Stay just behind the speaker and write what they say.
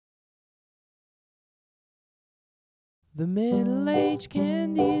The middle-aged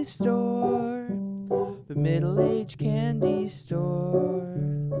candy store. The middle-aged candy store.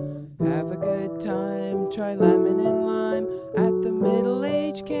 Have a good time, try lemon and lime at the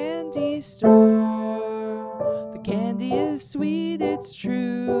middle-aged candy store. The candy is sweet, it's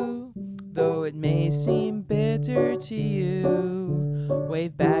true, though it may seem bitter to you.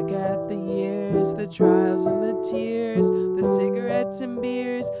 Wave back at the years, the trials and the tears, the cigarettes and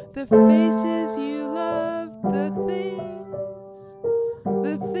beers, the faces you love,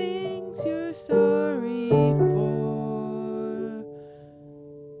 the things you're sorry for.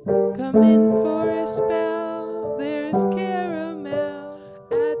 Come in for a spell, there's caramel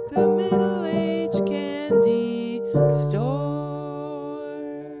at the middle-aged candy store.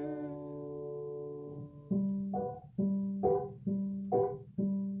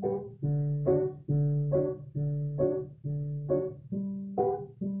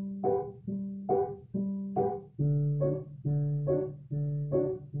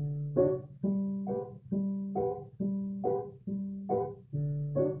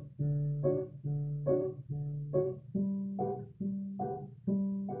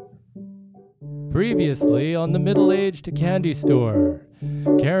 Previously on the middle-aged candy store,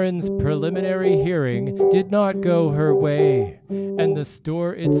 Karen's preliminary hearing did not go her way, and the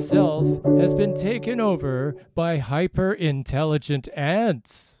store itself has been taken over by hyper-intelligent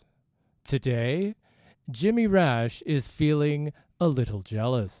ants. Today, Jimmy Rash is feeling a little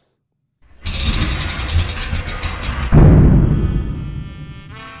jealous.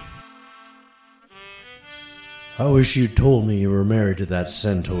 I wish you'd told me you were married to that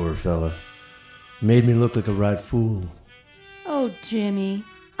centaur fella. Made me look like a right fool. Oh, Jimmy,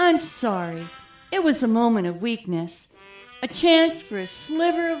 I'm sorry. It was a moment of weakness. A chance for a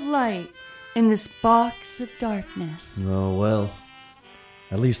sliver of light in this box of darkness. Oh, well.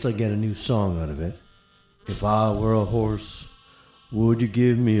 At least I get a new song out of it. If I were a horse, would you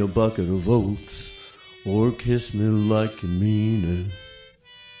give me a bucket of oats? Or kiss me like you mean it?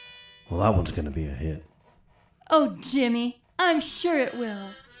 Well, that one's gonna be a hit. Oh, Jimmy, I'm sure it will.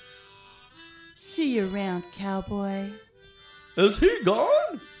 See you around, cowboy. Is he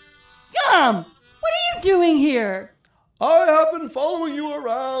gone? Gum! What are you doing here? I have been following you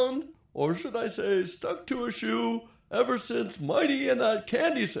around, or should I say stuck to a shoe, ever since Mighty and that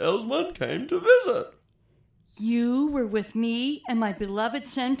candy salesman came to visit. You were with me and my beloved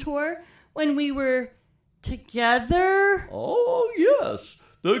centaur when we were together? Oh, yes,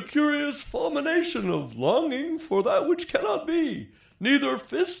 the curious fulmination of longing for that which cannot be. Neither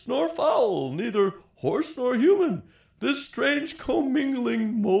fist nor fowl, neither horse nor human. This strange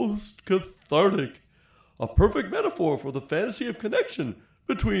commingling most cathartic. A perfect metaphor for the fantasy of connection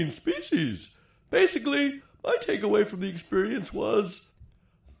between species. Basically, my takeaway from the experience was,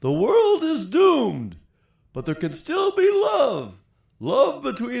 the world is doomed, but there can still be love. Love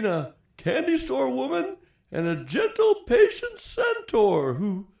between a candy store woman and a gentle, patient centaur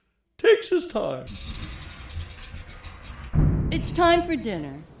who takes his time. It's time for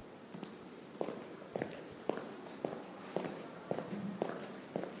dinner.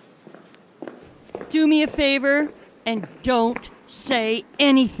 Do me a favor and don't say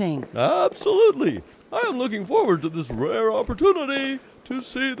anything. Absolutely. I am looking forward to this rare opportunity to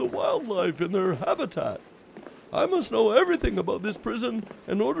see the wildlife in their habitat. I must know everything about this prison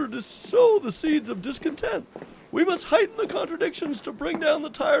in order to sow the seeds of discontent. We must heighten the contradictions to bring down the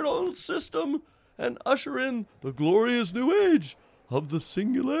tired old system and usher in the glorious new age of the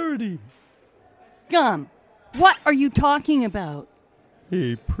singularity. Gum, what are you talking about?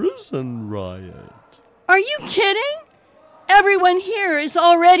 A prison riot. Are you kidding? Everyone here is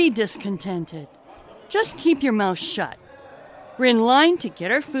already discontented. Just keep your mouth shut. We're in line to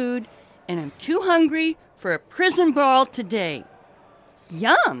get our food, and I'm too hungry for a prison brawl today.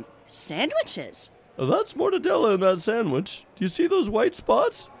 Yum! Sandwiches. That's mortadella in that sandwich. Do you see those white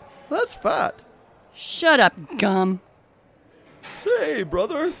spots? That's fat. Shut up, Gum. Say,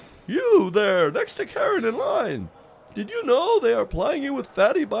 brother, you there next to Karen in line. Did you know they are plying you with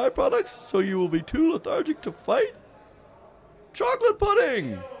fatty byproducts so you will be too lethargic to fight? Chocolate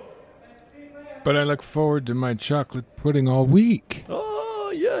pudding! But I look forward to my chocolate pudding all week.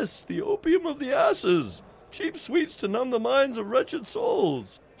 Ah, yes, the opium of the asses. Cheap sweets to numb the minds of wretched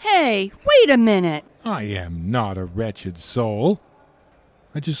souls. Hey, wait a minute. I am not a wretched soul.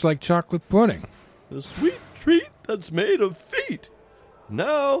 I just like chocolate pudding. The sweet treat that's made of feet.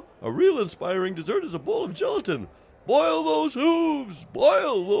 Now, a real inspiring dessert is a bowl of gelatin. Boil those hooves!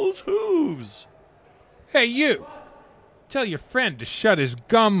 Boil those hooves! Hey, you! Tell your friend to shut his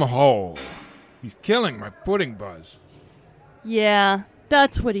gum hole. He's killing my pudding buzz. Yeah,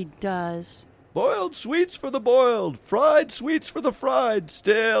 that's what he does. Boiled sweets for the boiled, fried sweets for the fried,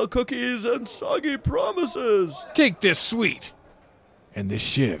 stale cookies and soggy promises. Take this sweet and this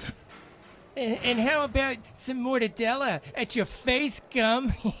shiv. And how about some mortadella at your face,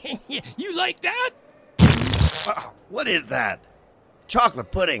 Gum? You like that? What is that?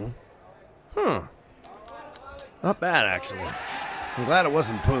 Chocolate pudding? Not bad, actually. I'm glad it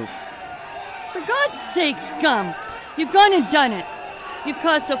wasn't poop. For God's sakes, Gum, you've gone and done it. You've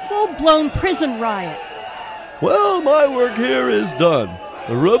caused a full-blown prison riot. Well, my work here is done.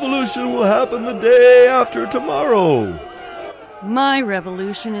 The revolution will happen the day after tomorrow. My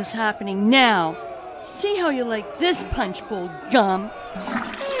revolution is happening now. See how you like this punch bowl, Gum.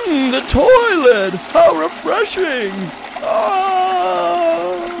 The toilet! How refreshing! Ah!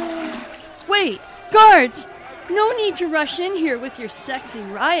 Wait, guards! No need to rush in here with your sexy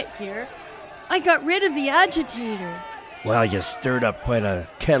riot gear. I got rid of the agitator. Well, you stirred up quite a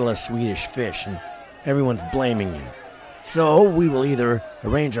kettle of Swedish fish, and everyone's blaming you. So we will either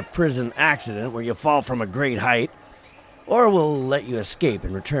arrange a prison accident where you fall from a great height, or we'll let you escape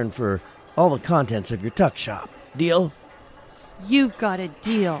in return for all the contents of your tuck shop. Deal? You've got a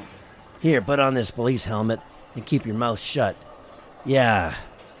deal. Here, put on this police helmet and keep your mouth shut. Yeah,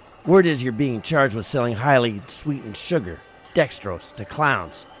 word is you're being charged with selling highly sweetened sugar, dextrose, to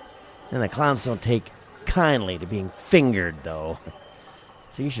clowns. And the clowns don't take kindly to being fingered, though.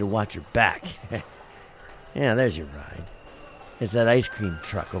 So you should watch your back. Yeah, there's your ride. It's that ice cream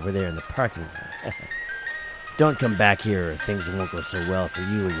truck over there in the parking lot. Don't come back here or things won't go so well for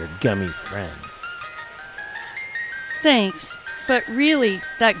you or your gummy friend. Thanks, but really,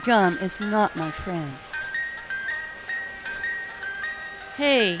 that Gum is not my friend.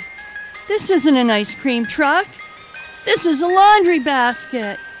 Hey, this isn't an ice cream truck. This is a laundry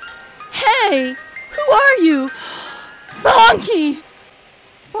basket. Hey, who are you? Bonky!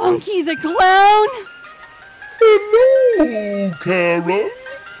 Bonky the clown? Hello, Karen.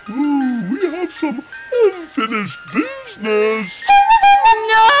 We have some unfinished business.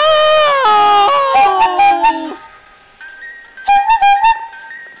 No!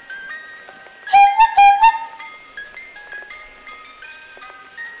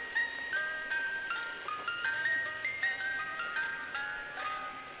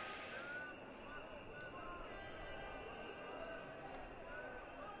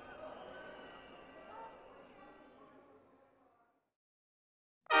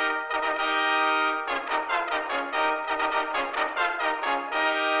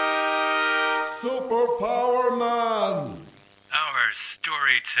 Superpower Man! Our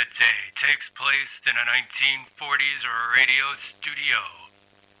story today takes place in a 1940s radio studio.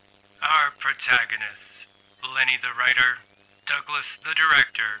 Our protagonists, Lenny the writer, Douglas the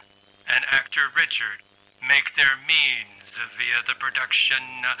director, and actor Richard, make their means via the production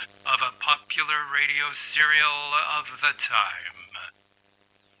of a popular radio serial of the time.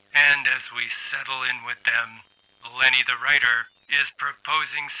 And as we settle in with them, Lenny the writer is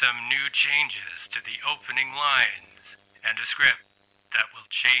proposing some new changes to the opening lines and a script that will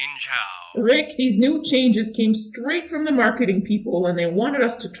change how. Rick, these new changes came straight from the marketing people, and they wanted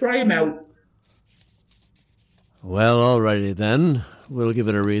us to try them out. Well, alrighty then. We'll give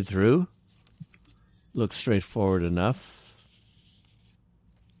it a read through. Looks straightforward enough.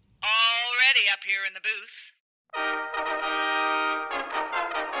 All ready up here in the booth.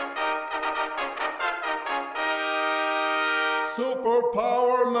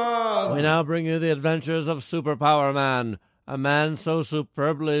 Superpower Man! We now bring you the adventures of Superpower Man, a man so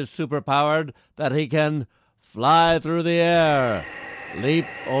superbly superpowered that he can fly through the air, leap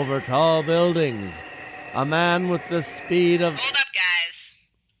over tall buildings, a man with the speed of... Hold up, guys.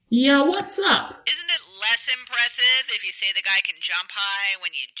 Yeah, what's up? Isn't it less impressive if you say the guy can jump high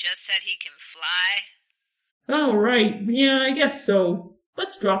when you just said he can fly? Oh, right. Yeah, I guess so.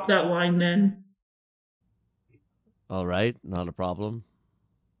 Let's drop that line then. All right, not a problem.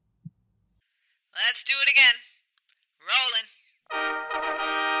 Let's do it again. Rolling.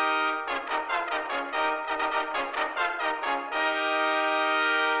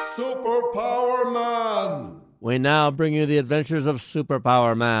 Superpower Man! We now bring you the adventures of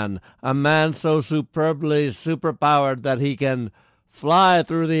Superpower Man, a man so superbly superpowered that he can fly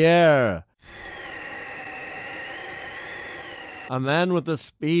through the air. A man with the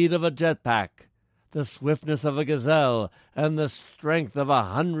speed of a jetpack, the swiftness of a gazelle, and the strength of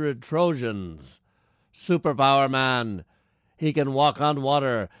 100 Trojans. Superpower Man. He can walk on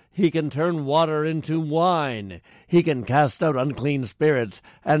water. He can turn water into wine. He can cast out unclean spirits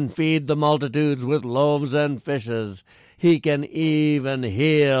and feed the multitudes with loaves and fishes. He can even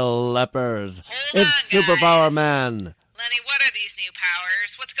heal lepers. Hold It's on, Superpower guys. Man. Lenny, what are these new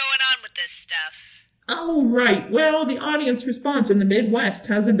powers? What's going on with this stuff? Oh, right. Well, the audience response in the Midwest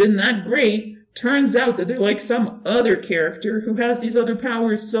hasn't been that great. Turns out that they're like some other character who has these other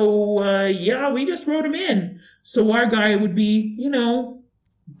powers, so, yeah, we just wrote him in. So our guy would be,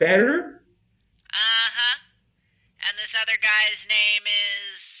 better. Uh-huh. And this other guy's name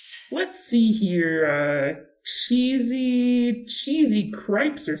is... Let's see here, Cheesy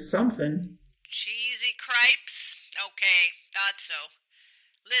Cripes or something. Cheesy Cripes? Okay, thought so.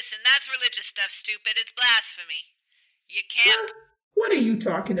 Listen, that's religious stuff, stupid. It's blasphemy. You can't... What are you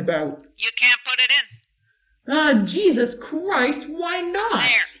talking about? You can't put it in. Jesus Christ, why not?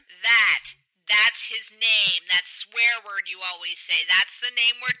 There, that's his name. That swear word you always say. That's the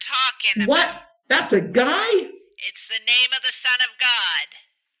name we're talking about. What? That's a guy? It's the name of the Son of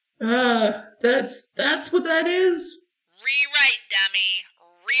God. That's what that is? Rewrite, dummy.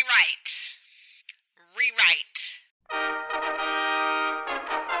 Rewrite.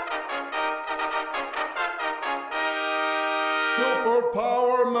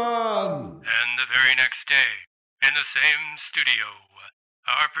 Superpower Man! And the very next day, in the same studio,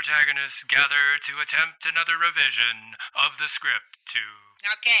 our protagonists gather to attempt another revision of the script to...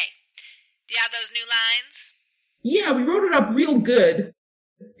 Okay. Do you have those new lines? Yeah, we wrote it up real good.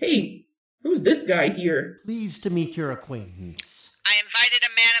 Hey, who's this guy here? Pleased to meet your acquaintance. I invited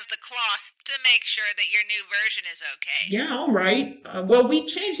a man of the cloth to make sure that your new version is okay. Yeah, all right. Well, we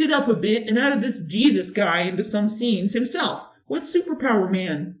changed it up a bit and added this Jesus guy into some scenes himself. What's Superpower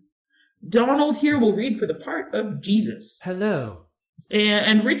Man? Donald here will read for the part of Jesus. Hello.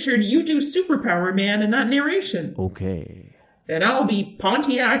 And Richard, you do Superpower Man in that narration. Okay. And I'll be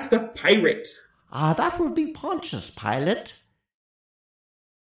Pontiac the Pirate. That would be Pontius Pilate.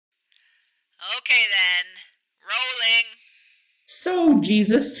 Okay then. Rolling. So,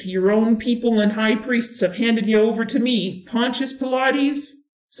 Jesus, your own people and high priests have handed you over to me, Pontius Pilates.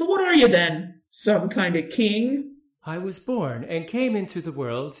 So what are you then? Some kind of king? I was born and came into the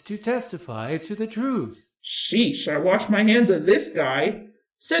world to testify to the truth. Sheesh, I wash my hands of this guy.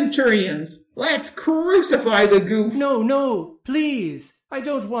 Centurions, let's crucify the goof. No, please. I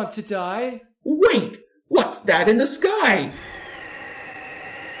don't want to die. Wait, what's that in the sky?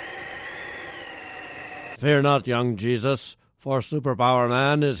 Fear not, young Jesus, for Superpower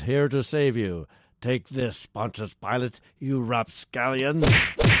Man is here to save you. Take this, Pontius Pilate, you rapscallion.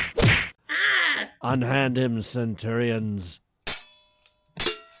 Unhand him, centurions.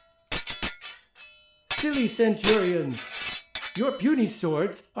 Silly centurions, your puny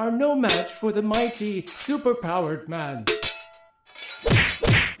swords are no match for the mighty, superpowered man.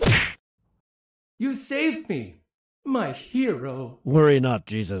 You saved me, my hero. Worry not,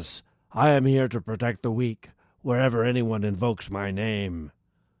 Jesus. I am here to protect the weak, wherever anyone invokes my name.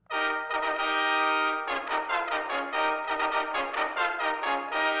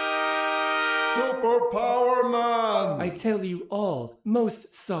 Superpower Man! I tell you all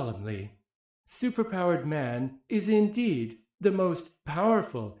most solemnly, superpowered man is indeed the most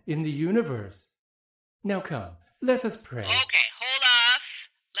powerful in the universe. Now come, let us pray. Okay, hold off.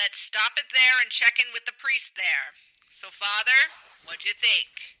 Let's stop it there and check in with the priest there. So, Father, what'd you think?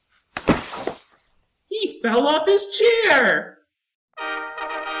 He fell off his chair.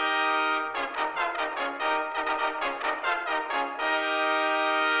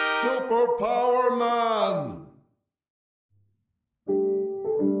 Superpower Man!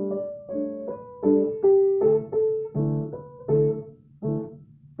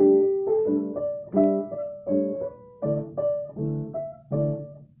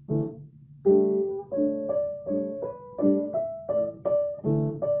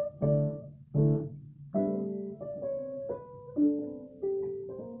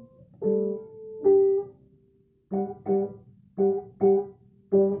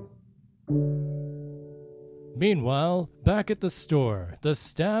 Meanwhile, back at the store, the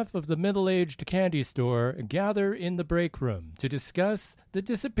staff of the middle-aged candy store gather in the break room to discuss the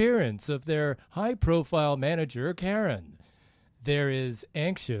disappearance of their high-profile manager, Karen. There is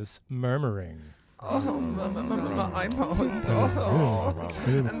anxious murmuring. I'm and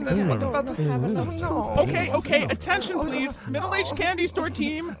then what about the Okay, attention please. Middle-aged candy store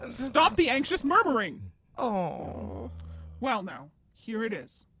team, stop the anxious murmuring. Oh. Well now, here it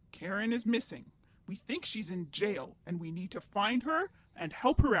is. Karen is missing. We think she's in jail, and we need to find her and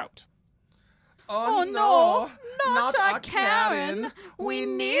help her out. Oh no, not our Karen. We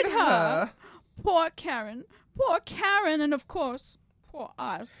need her. Poor Karen, and of course, Poor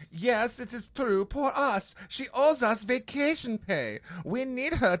us. Yes, it is true. Poor us. She owes us vacation pay. We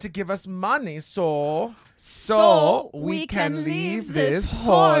need her to give us money so we can leave this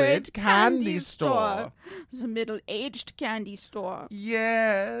horrid candy store. The middle-aged candy store.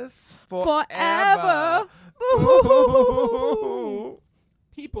 Yes, Forever.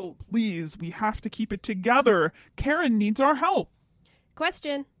 People, please, we have to keep it together. Karen needs our help.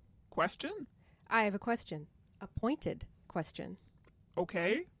 Question. Question? I have a question. A pointed question.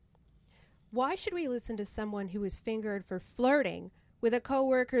 Okay. Why should we listen to someone who was fingered for flirting with a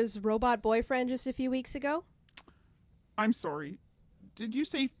coworker's robot boyfriend just a few weeks ago? I'm sorry. Did you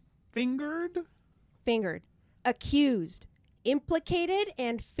say fingered? Fingered. Accused. Implicated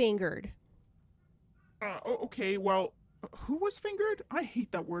and fingered. Okay, well, who was fingered? I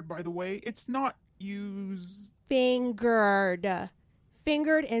hate that word, by the way. It's not used... Fingered.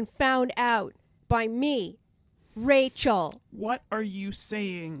 Fingered and found out by me, Rachel. What are you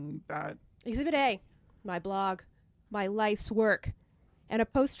saying that... Exhibit A, my blog, my life's work, and a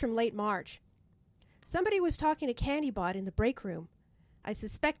post from late March. Somebody was talking to Candybot in the break room. I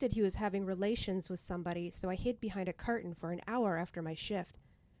suspected he was having relations with somebody, so I hid behind a curtain for an hour after my shift.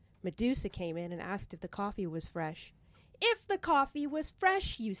 Medusa came in and asked if the coffee was fresh. If the coffee was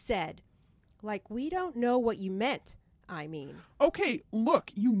fresh, you said. Like we don't know what you meant, I mean. Okay,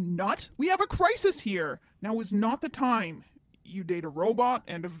 look, you nut. We have a crisis here. Now is not the time. You date a robot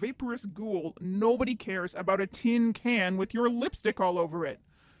and a vaporous ghoul. Nobody cares about a tin can with your lipstick all over it.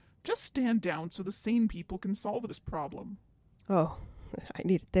 Just stand down so the sane people can solve this problem. Oh, I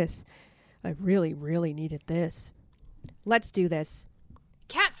needed this. I really, really needed this. Let's do this.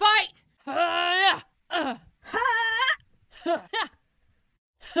 Cat fight!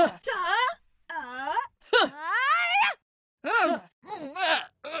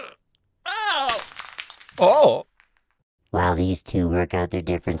 Oh! While these two work out their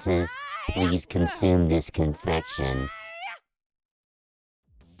differences, please consume this confection.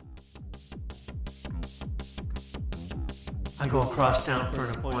 I go across town for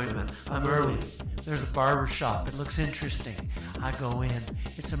an appointment. I'm early. There's a barber shop. It looks interesting. I go in.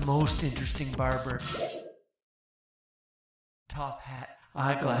 It's a most interesting barber. Top hat,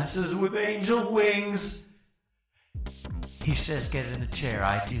 eyeglasses with angel wings. He says get in the chair.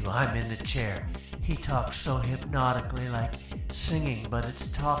 I do. I'm in the chair. He talks so hypnotically, like singing, but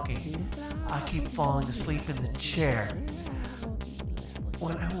it's talking. I keep falling asleep in the chair.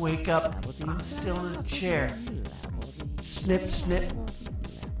 When I wake up, I'm still in the chair. Snip, snip.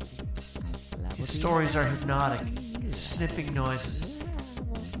 His stories are hypnotic. His snipping noises.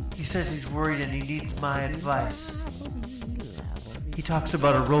 He says he's worried and he needs my advice. He talks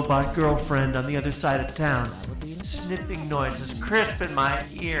about a robot girlfriend on the other side of town. Snipping noises crisp in my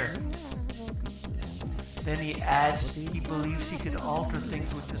ear. Then he adds he believes he can alter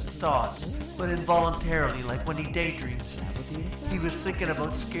things with his thoughts, but involuntarily, like when he daydreams. He was thinking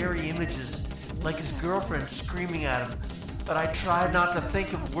about scary images, like his girlfriend screaming at him. But I tried not to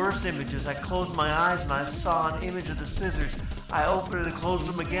think of worse images. I closed my eyes and I saw an image of the scissors. I opened it and closed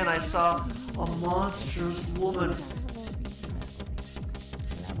them again. I saw a monstrous woman.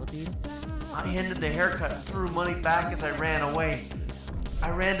 I ended the haircut and threw money back as I ran away. I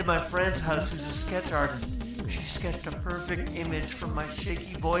ran to my friend's house who's a sketch artist. She sketched a perfect image from my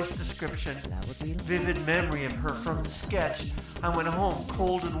shaky voice description. Vivid memory of her from the sketch. I went home,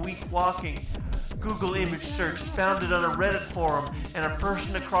 cold and weak walking. Google image searched, found it on a Reddit forum, and a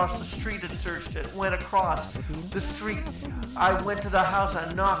person across the street had searched it, went across the street. I went to the house,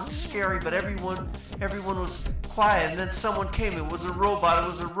 I knocked, scary, but everyone was quiet, and then someone came. It was a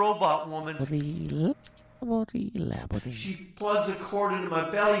robot woman. She plugs a cord into my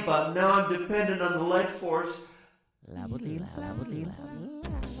belly button. Now I'm dependent on the life force.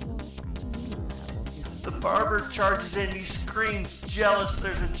 The barber charges in, he screams, jealous.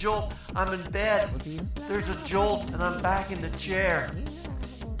 There's a jolt. I'm in bed. There's a jolt, and I'm back in the chair.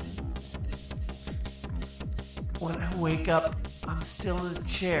 When I wake up, I'm still in the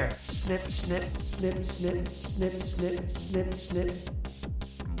chair. Snip, snip, snip, snip, snip, snip, snip, snip.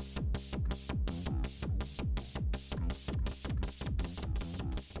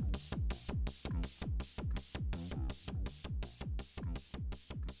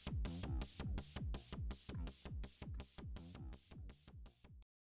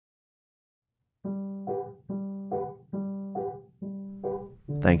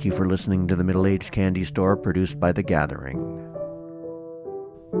 Thank you for listening to the Middle-Aged Candy Store, produced by The Gathering.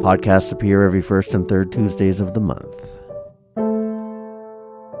 Podcasts appear every first and third Tuesdays of the month.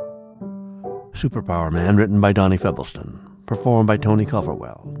 Superpower Man, written by Donnie Febbleston. Performed by Tony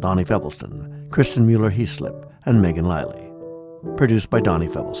Coverwell, Donnie Febbleston, Kristen Mueller-Heaslip, and Megan Lively. produced by Donnie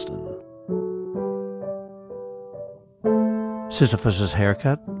Febbleston. Sisyphus's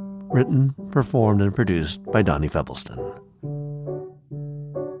Haircut, written, performed, and produced by Donnie Febbleston.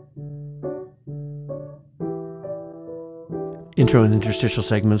 Intro and interstitial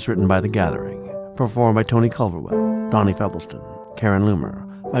segments written by The Gathering, performed by Tony Culverwell, Donnie Febbleston, Karen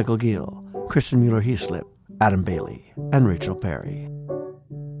Loomer, Michael Giel, Kristen Mueller-Heaslip, Adam Bailey, and Rachel Perry.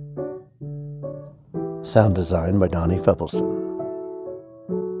 Sound design by Donnie Febbleston.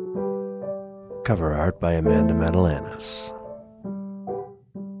 Cover art by Amanda Madalanis.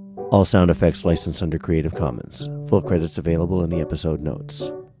 All sound effects licensed under Creative Commons. Full credits available in the episode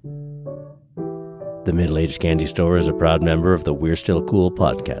notes. The Middle-Aged Candy Store is a proud member of the We're Still Cool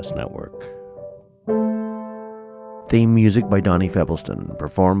podcast network. Theme music by Donnie Febbleston,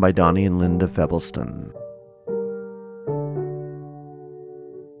 performed by Donnie and Linda Febbleston.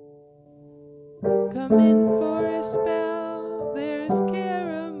 Come in for a spell.